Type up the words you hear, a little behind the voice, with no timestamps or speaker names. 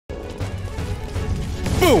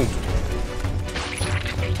Boom!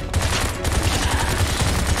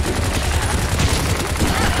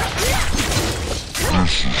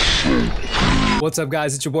 What's up,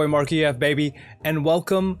 guys? It's your boy Markyfbaby, and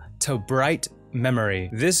welcome to Bright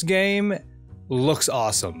Memory. This game looks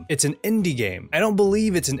awesome. It's an indie game. I don't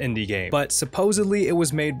believe it's an indie game, but supposedly it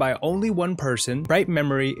was made by only one person. Bright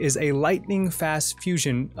Memory is a lightning-fast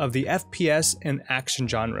fusion of the FPS and action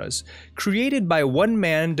genres, created by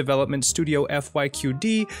one-man development studio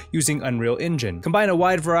FYQD using Unreal Engine. Combine a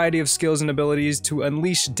wide variety of skills and abilities to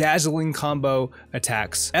unleash dazzling combo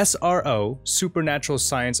attacks. SRO, Supernatural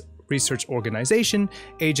Science Research Organization,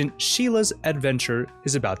 Agent Sheila's adventure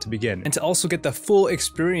is about to begin. And to also get the full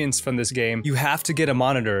experience from this game, you have to get a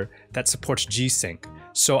monitor that supports G-Sync.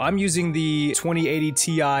 So I'm using the 2080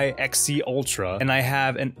 Ti XC Ultra, and I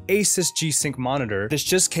have an Asus G-Sync monitor. This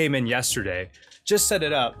just came in yesterday. Just set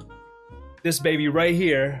it up. This baby right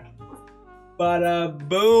here. Bada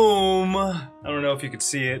boom! I don't know if you could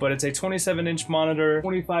see it, but it's a 27-inch monitor,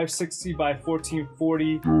 2560 by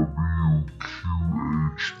 1440.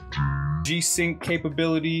 G-Sync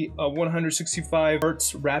capability, 165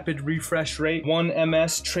 Hz rapid refresh rate, 1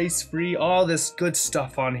 ms trace free, all this good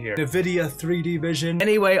stuff on here. NVIDIA 3D vision.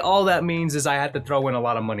 Anyway, all that means is I had to throw in a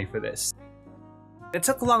lot of money for this. It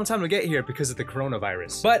took a long time to get here because of the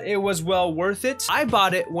coronavirus, but it was well worth it. I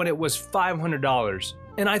bought it when it was $500.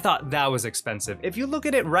 And I thought that was expensive. If you look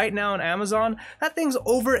at it right now on Amazon, that thing's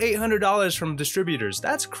over $800 from distributors.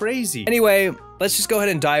 That's crazy. Anyway, let's just go ahead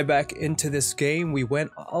and dive back into this game. We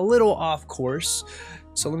went a little off course.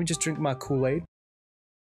 So let me just drink my Kool-Aid.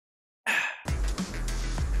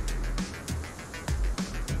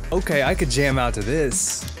 Okay, I could jam out to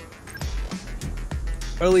this.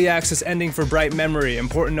 Early access ending for Bright Memory.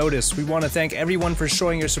 Important notice, we want to thank everyone for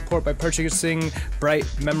showing your support by purchasing Bright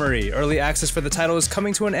Memory. Early access for the title is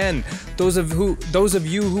coming to an end. Those of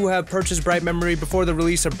you who have purchased Bright Memory before the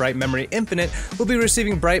release of Bright Memory Infinite will be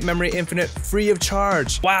receiving Bright Memory Infinite free of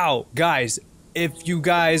charge. Wow, guys, if you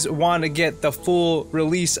guys want to get the full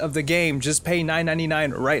release of the game, just pay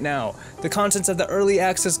 $9.99 right now. The contents of the early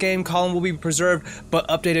access game column will be preserved, but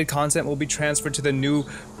updated content will be transferred to the new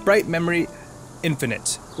Bright Memory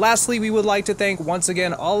Infinite. Lastly, we would like to thank once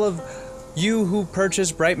again all of you who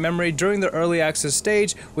purchased Bright Memory during the early access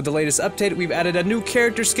stage. With the latest update, we've added a new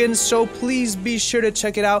character skin, so please be sure to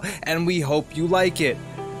check it out, and we hope you like it.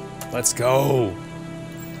 Let's go.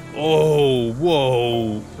 Oh,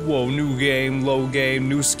 whoa, whoa, new game, low game,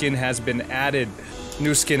 new skin has been added.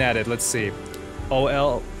 New skin added, let's see.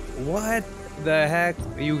 OL, what the heck,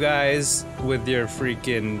 you guys, with your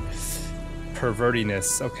freaking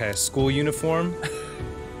pervertiness. Okay, school uniform.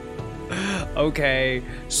 Okay,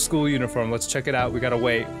 school uniform. Let's check it out. We gotta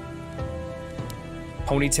wait.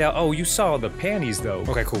 Ponytail. Oh, you saw the panties though.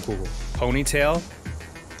 Okay, cool. Ponytail.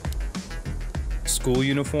 School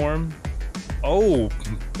uniform. Oh,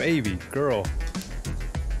 baby girl.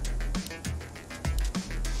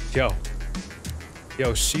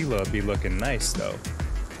 Yo, Sheila be looking nice though.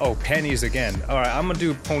 Oh, panties again. All right, I'm gonna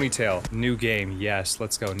do ponytail. New game. Yes,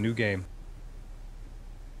 let's go. New game.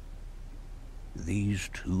 These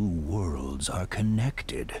two worlds are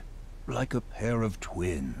connected, like a pair of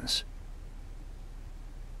twins.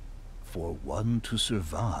 For one to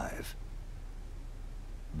survive,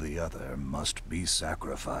 the other must be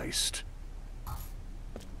sacrificed.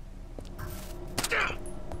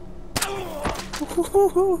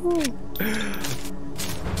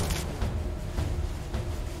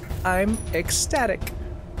 I'm ecstatic.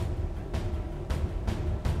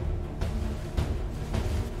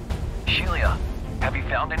 Sheila, have you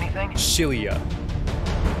found anything? Sheila.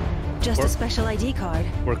 Just a special ID card.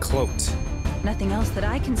 We're cloaked. Nothing else that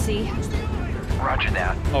I can see. Roger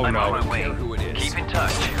that. Oh, I'm no. on my way. Who it is. Keep in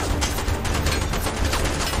touch.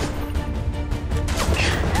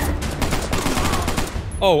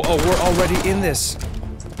 Oh, we're already in this.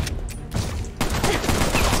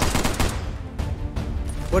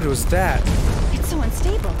 What was that? It's so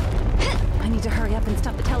unstable. I need to hurry up and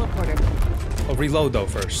stop the teleporter. Oh, reload though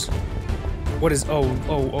first. What is, oh,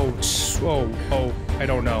 I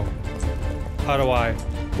don't know. How do I,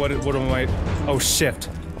 what am I, oh, shift.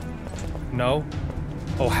 No?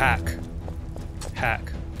 Oh, hack.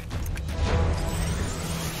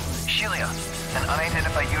 Sheila, an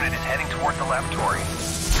unidentified unit is heading toward the laboratory.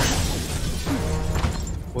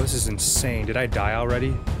 Well, this is insane. Did I die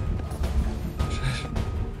already?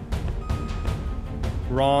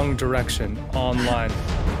 Wrong direction. Online.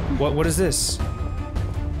 What is this?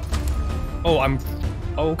 Oh,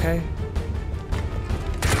 okay.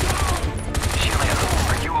 Sheila,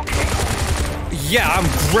 are you okay? Yeah, I'm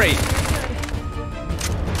great.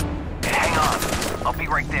 Hang on. I'll be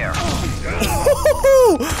right there.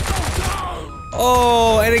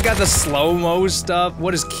 Oh, and it got the slow-mo stuff.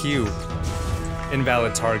 What is Q?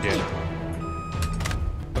 Invalid target.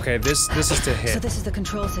 Okay, this is to hit. So this is the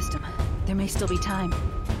control system. There may still be time.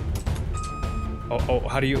 Oh,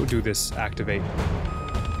 how do you do this? Activate.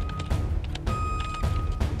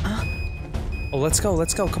 Oh, let's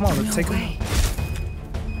go. Come on, let's take him.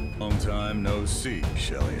 Long time no see,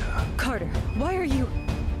 Shelia. Carter, why are you...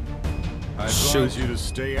 I advise you to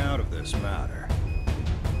stay out of this matter.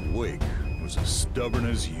 Wake was as stubborn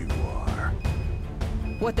as you are.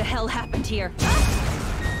 What the hell happened here?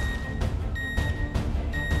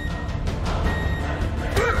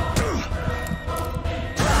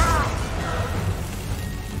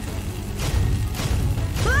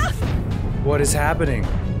 What is happening?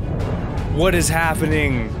 What is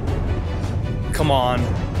happening? Come on.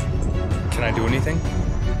 Can I do anything?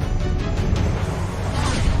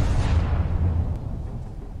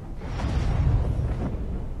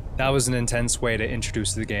 That was an intense way to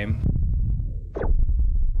introduce the game.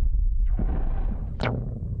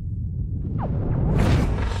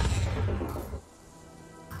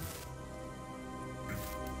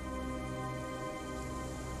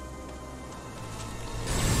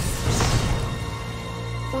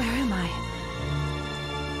 Where am I?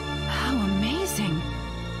 How amazing.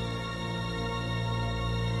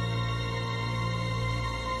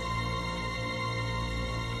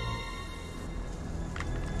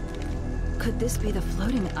 Could this be the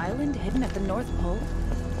floating island hidden at the North Pole?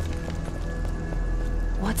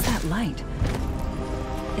 What's that light?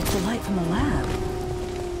 It's the light from the lab.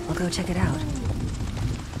 I'll go check it out.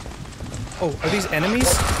 Oh, are these enemies?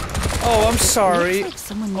 Oh, I'm sorry. Looks like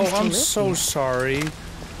someone used Oh, to I'm live so here. sorry.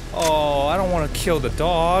 Oh, I don't want to kill the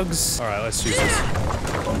dogs. All right, let's use this.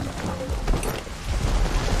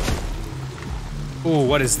 Ooh,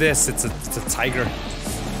 what is this? It's a tiger.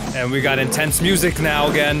 And we got intense music now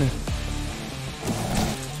again.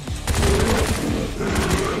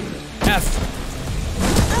 F.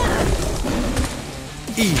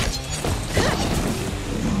 E.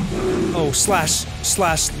 Oh, slash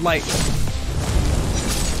light.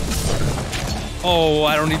 Oh,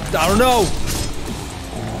 I don't know.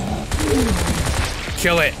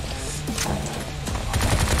 Kill it.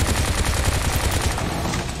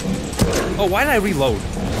 Oh, why did I reload?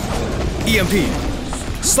 EMP.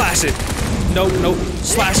 Slash it. Nope.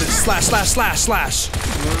 Slash it. Slash.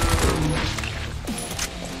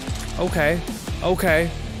 Okay.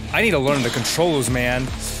 I need to learn the controls, man.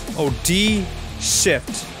 Oh, D,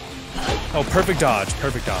 shift. Oh, perfect dodge.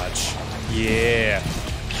 Yeah.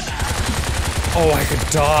 Oh, I could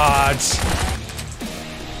dodge.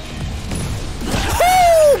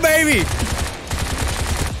 Woo, baby!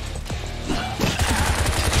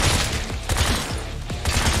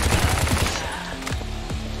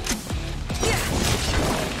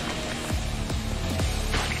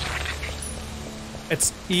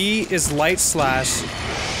 It's E is light slash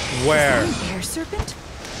where? Is that an air serpent?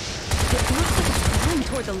 It looks like it's flying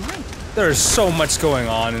toward the light. There's so much going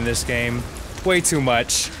on in this game. Way too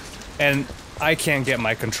much. And I can't get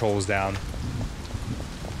my controls down.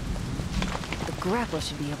 The grapple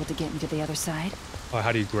should be able to get me to the other side. Oh,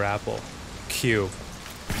 how do you grapple? Q.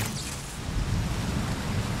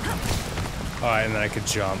 Alright, and then I could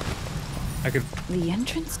jump. The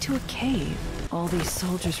entrance to a cave. All these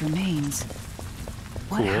soldiers' remains.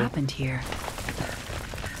 What Cool. happened here?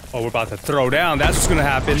 Oh, we're about to throw down. That's what's gonna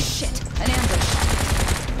happen. Shit! An ambush!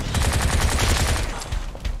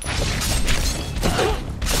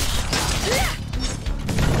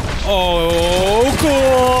 Oh,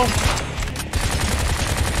 cool!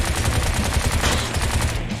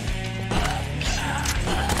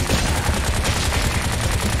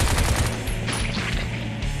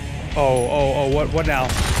 Oh, what now?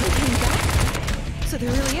 They came back? So there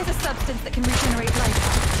really is a substance that can regenerate life.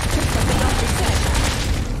 Just like the doctor said.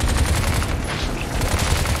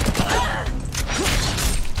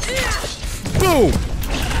 Boom!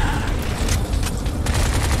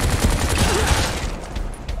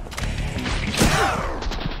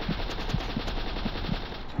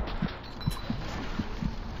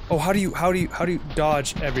 Oh, how do you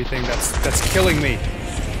dodge everything that's killing me?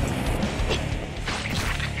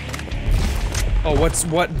 Oh,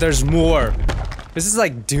 what? There's more. This is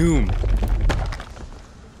like Doom.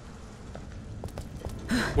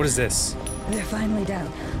 What is this? They're finally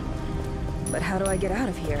down. But how do I get out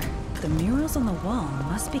of here? The murals on the wall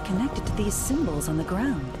must be connected to these symbols on the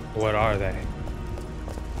ground. What are they?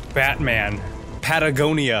 Batman.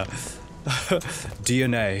 Patagonia.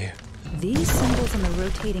 DNA. These symbols on the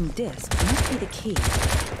rotating disc must be the key.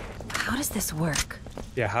 How does this work?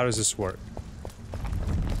 Yeah, how does this work?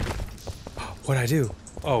 What'd I do?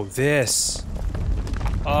 Oh, this.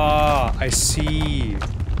 Ah, I see.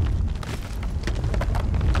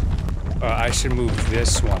 I should move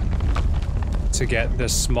this one to get the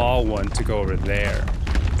small one to go over there.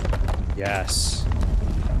 Yes.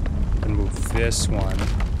 And move this one.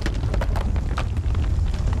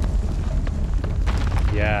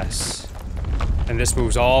 Yes. And this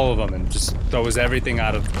moves all of them and just throws everything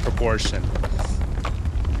out of proportion.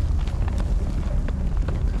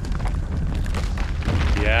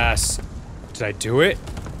 Yes. Did I do it?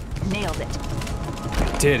 Nailed it.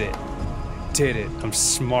 I did it. Did it. I'm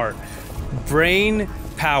smart. Brain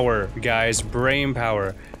power, guys. Brain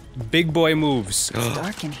power. Big boy moves. It's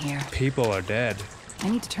dark in here. People are dead. I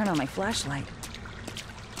need to turn on my flashlight.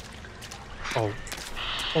 Oh.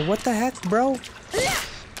 Oh, what the heck, bro?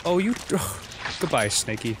 Oh, you... Oh. Goodbye,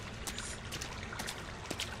 Snaky.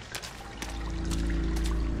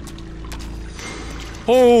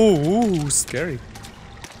 Oh, ooh, scary.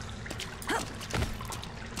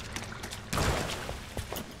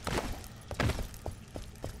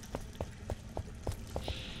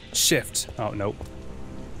 Shift. Oh, nope.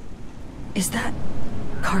 Is that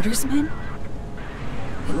Carter's men?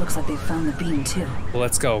 It looks like they found the beam too. Well,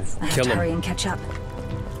 let's go. I have Kill to hurry him. and catch up.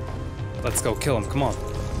 Let's go kill him. Come on.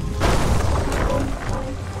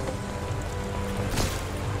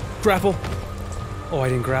 Grapple. Oh, I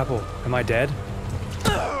didn't grapple. Am I dead?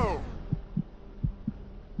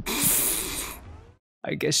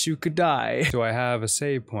 I guess you could die. Do I have a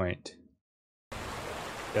save point?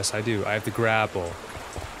 Yes, I do. I have to grapple.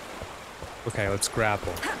 Okay, let's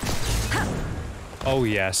grapple. Oh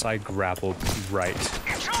yes, I grappled right.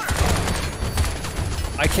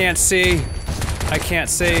 I can't see. I can't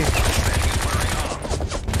see.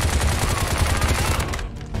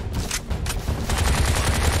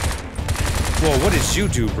 Whoa, what did you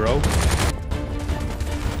do, bro?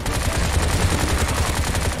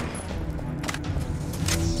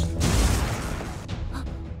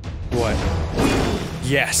 What?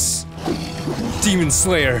 Yes! Demon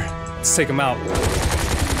Slayer! Let's take him out. These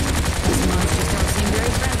monsters don't seem very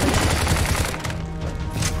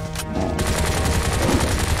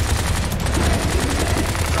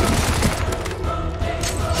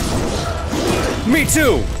friendly. Me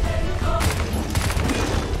too!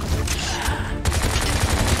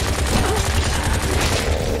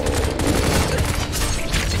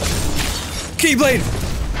 Keyblade!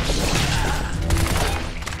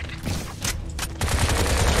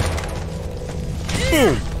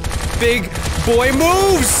 Boom! Big boy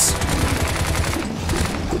moves!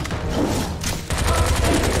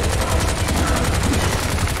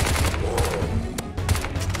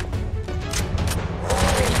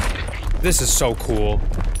 This is so cool.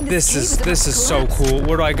 This is so cool.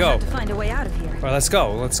 Where do I go? To find a way out of here. All right, let's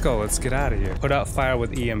go. Let's go. Let's get out of here. Put out fire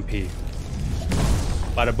with EMP.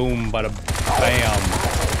 Bada boom, bada bam.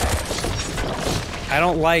 I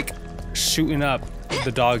don't like shooting up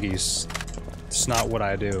the doggies. It's not what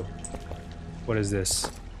I do. What is this?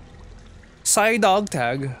 Psi dog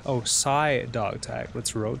tag. Oh, Psi dog tag.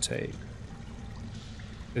 Let's rotate.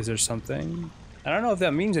 Is there something? I don't know if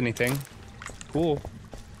that means anything. Cool.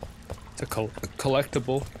 It's a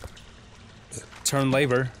collectible. Turn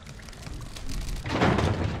lever.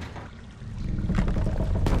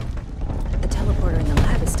 The teleporter in the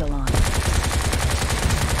lab is still on.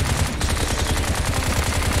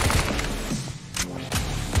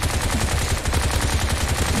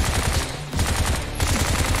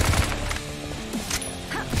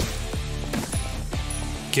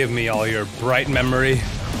 Give me all your bright memory.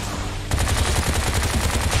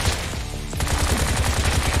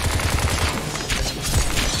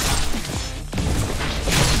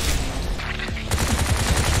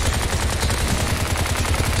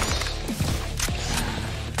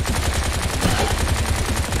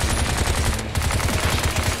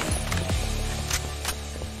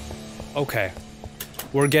 Okay,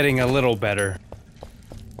 we're getting a little better.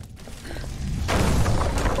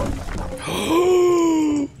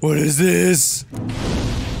 What is this?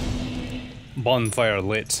 Bonfire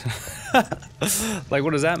lit. Like,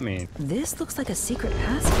 what does that mean? This looks like a secret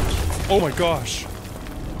passage. Oh my gosh.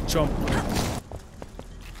 Jump.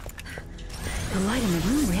 The light in the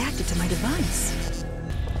room reacted to my device.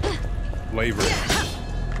 Laver.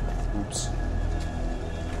 Oops.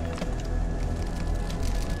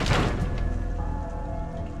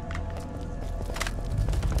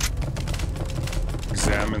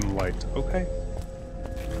 Examine light. Okay.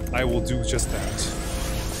 I will do just that.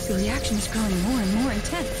 The reaction is growing more and more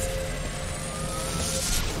intense.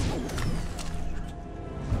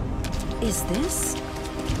 Is this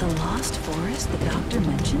the lost forest the doctor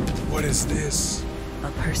mentioned? What is this?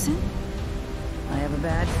 A person? I have a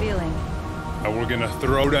bad feeling. And we're gonna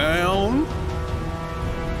throw down.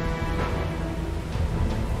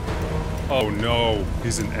 Oh no,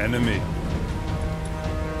 he's an enemy.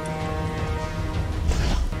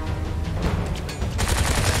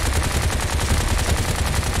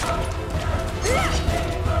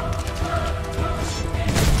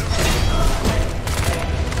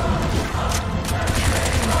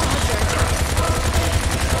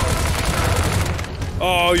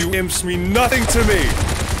 Oh, you imps mean nothing to me!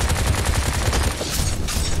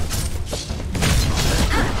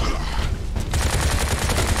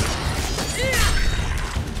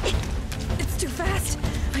 It's too fast.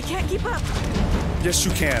 I can't keep up. Yes,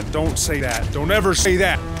 you can. Don't say that. Don't ever say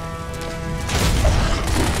that.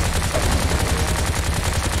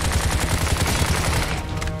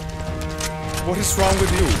 What is wrong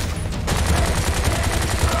with you?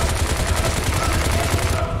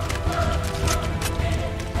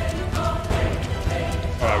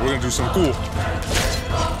 Alright, we're gonna do some cool.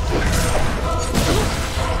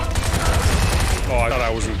 Oh, I thought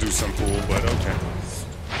I was gonna do some cool, but okay.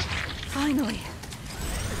 Finally.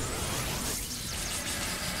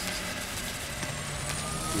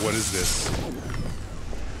 What is this?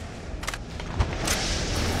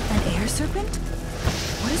 An air serpent?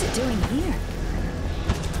 What is it doing here?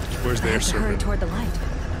 Where's the I air have to hurry serpent? toward the light.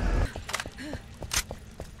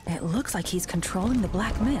 It looks like he's controlling the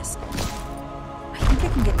black mist. I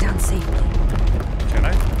think I can get down safely. Can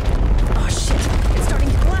I? Oh shit! It's starting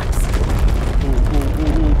to collapse. Ooh, ooh,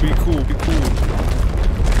 ooh, ooh, be cool, be cool.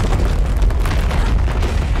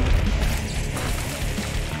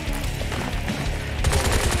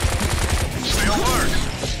 Stay alert.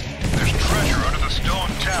 There's treasure under the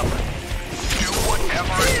stone tablet. Do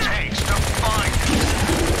whatever it takes to find it.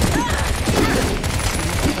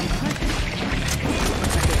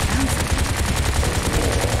 Looks like they found something.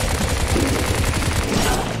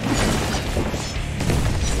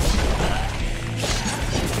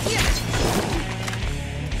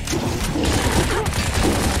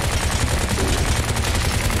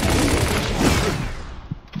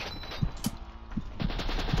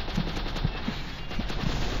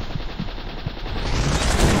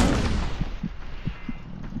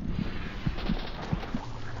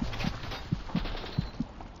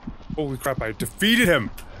 Holy crap, I defeated him!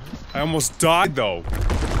 I almost died though.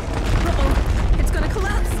 Uh-oh, it's gonna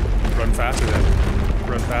collapse. Run faster then.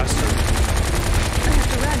 Run faster. I have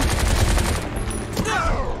to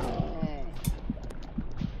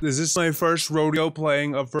run. Is this my first rodeo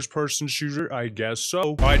playing a first-person shooter? I guess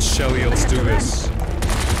so. Alright, Shelly, let's do this.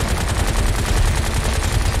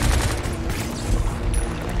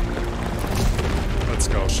 Let's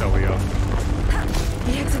go, Shelly. The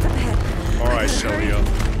exit's up ahead. Alright, Shelly.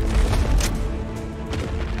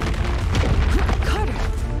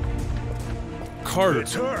 Carter.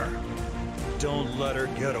 It's her. Don't let her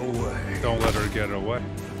get away. Don't let her get away.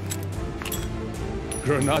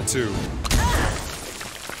 Girl, not to.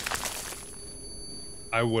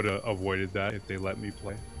 I would have avoided that if they let me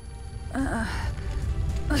play.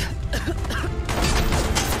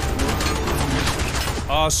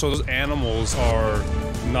 Ah, so those animals are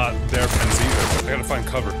not their friends either. I gotta find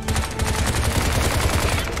cover.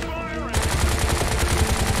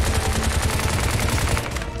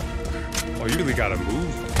 Oh, you really gotta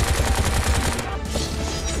move.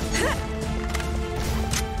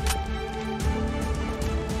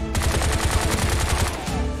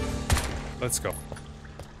 Let's go.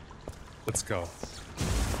 Let's go.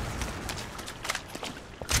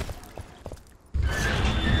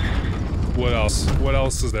 What else? What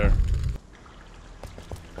else is there?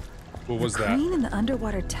 What was that? The crane and the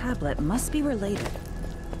underwater tablet must be related.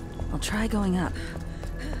 I'll try going up.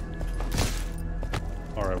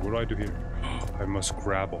 Alright, what do I do here? I must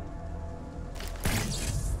grapple.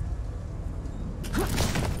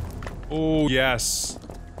 Oh, yes.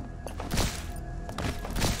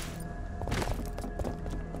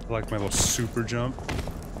 I like my little super jump.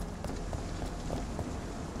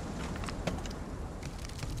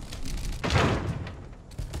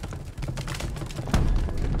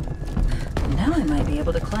 Now I might be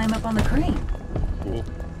able to climb up on the crane. Cool.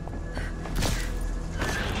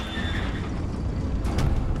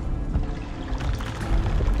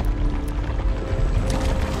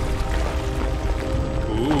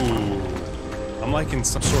 Ooh. I'm like in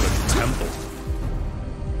some sort of temple.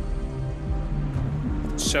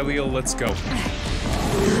 Shelly, let's go.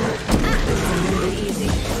 Easy.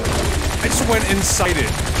 I just went inside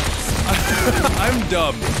it. I'm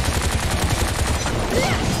dumb.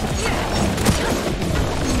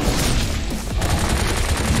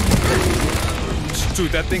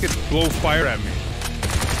 Dude, that thing could blow fire at me.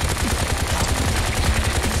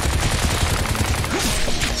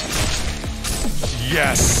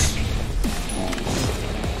 yes!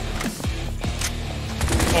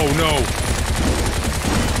 Oh no!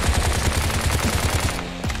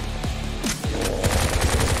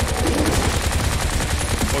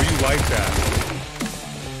 Oh, you like that?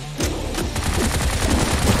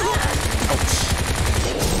 Ouch!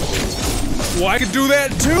 Well, I can do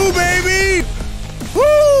that too, baby!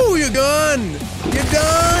 Woo! You're done! You're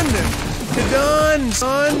done! You're done,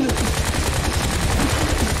 son!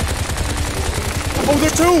 Oh,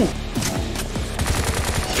 there's two!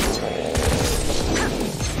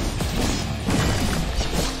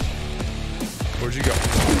 Where'd you go?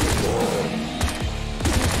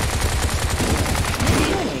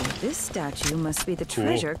 Hey, this statue must be the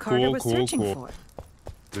treasure Carter was searching for.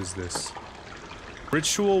 What is this?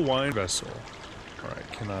 Ritual wine vessel. Alright,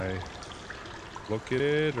 can I look at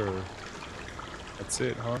it, or... That's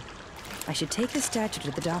it, huh? I should take the statue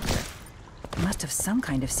to the doctor. Must have some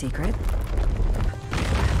kind of secret.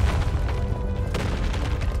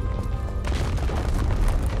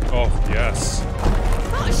 Oh, yes.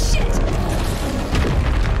 Oh, shit!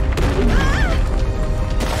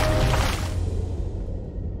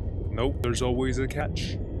 Nope, there's always a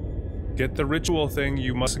catch. Get the ritual thing,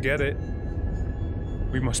 you must get it.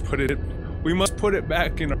 We must put it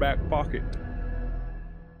back in our back pocket.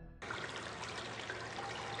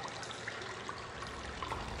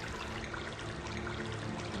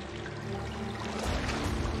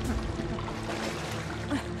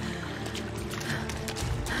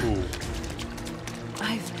 Ooh.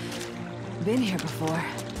 I've been here before.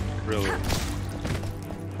 Really?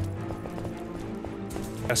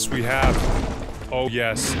 Yes, we have. Oh,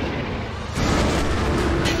 yes.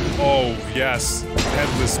 Oh, yes.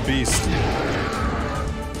 Headless beast.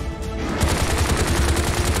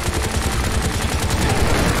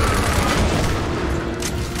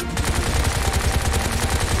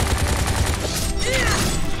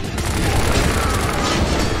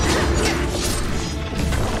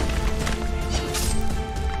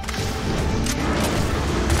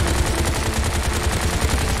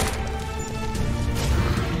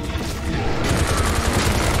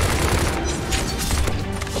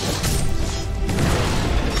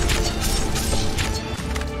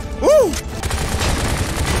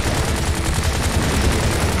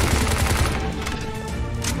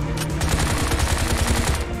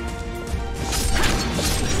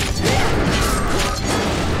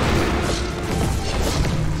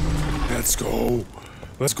 Let's go.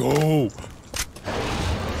 Let's go.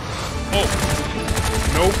 Oh.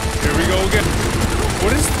 Nope. Here we go again.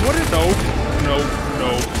 What is, no.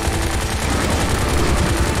 No.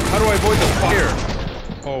 How do I avoid the fire?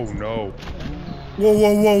 Oh no.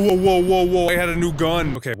 Whoa. I had a new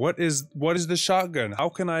gun. Okay, what is the shotgun? How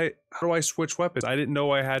do I switch weapons? I didn't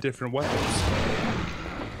know I had different weapons.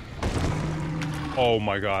 Oh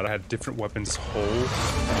my god, I had different weapons this whole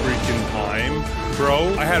freaking time.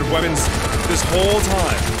 Bro, I had weapons this whole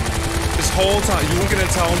time. This whole time. You weren't gonna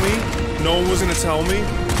tell me? No one was gonna tell me?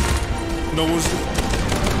 No one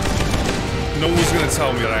was gonna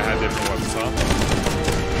tell me that I had different weapons, huh?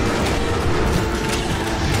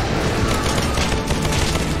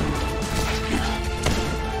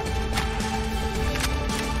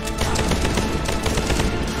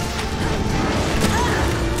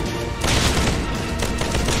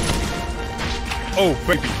 Oh,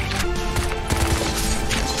 baby.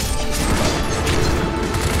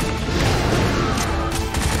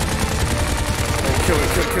 Oh, kill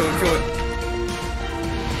it.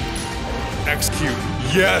 Execute.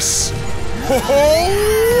 Yes! Oh,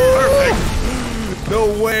 perfect! No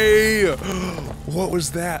way! What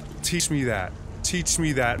was that? Teach me that. Teach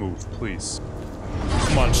me that move, please.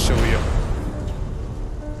 Come on, Shilia.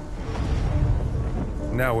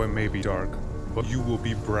 Now it may be dark, but you will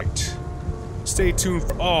be bright. Stay tuned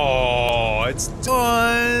for— oh, it's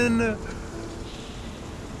done!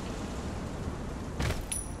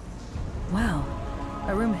 Wow.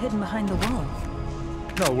 A room hidden behind the wall.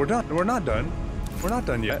 No, we're done. We're not done. We're not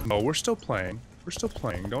done yet. No, we're still playing. We're still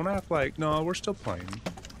playing. Don't act like— no, we're still playing.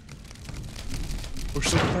 We're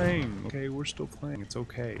still playing. Okay, we're still playing. It's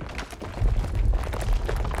okay.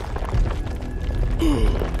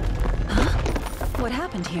 Huh? What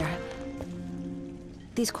happened here?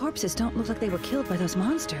 These corpses don't look like they were killed by those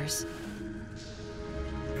monsters.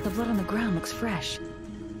 The blood on the ground looks fresh.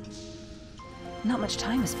 Not much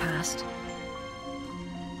time has passed.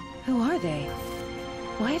 Who are they?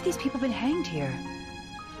 Why have these people been hanged here?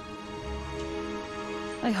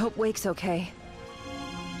 I hope Wake's okay.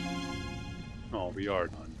 Oh, we are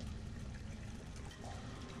done.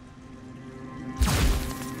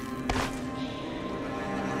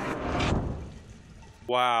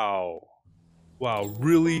 Wow. Wow,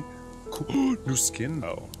 really cool. New skin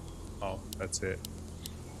though. Oh, that's it.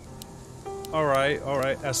 Alright,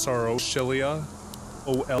 SRO Shilia.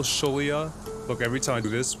 OL Shilia. Look, every time I do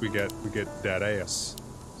this, we get that ass.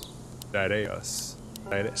 That ass.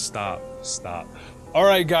 Stop.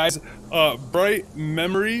 Alright guys, Bright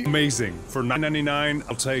Memory, amazing. For $9.99,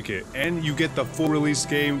 I'll take it. And you get the full release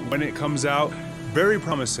game when it comes out. Very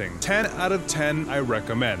promising. 10 out of 10, I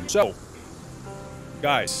recommend. So,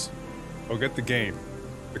 guys, go get the game.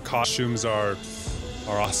 The costumes are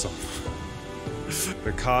awesome.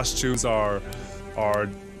 The costumes are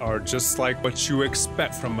just like what you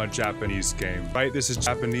expect from a Japanese game, right? This is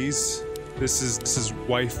Japanese. This is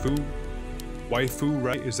waifu. Waifu,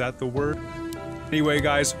 right? Is that the word? Anyway,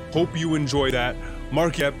 guys, hope you enjoy that.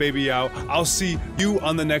 Markyfbaby out. I'll see you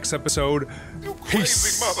on the next episode.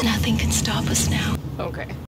 Peace. Nothing can stop us now. Okay.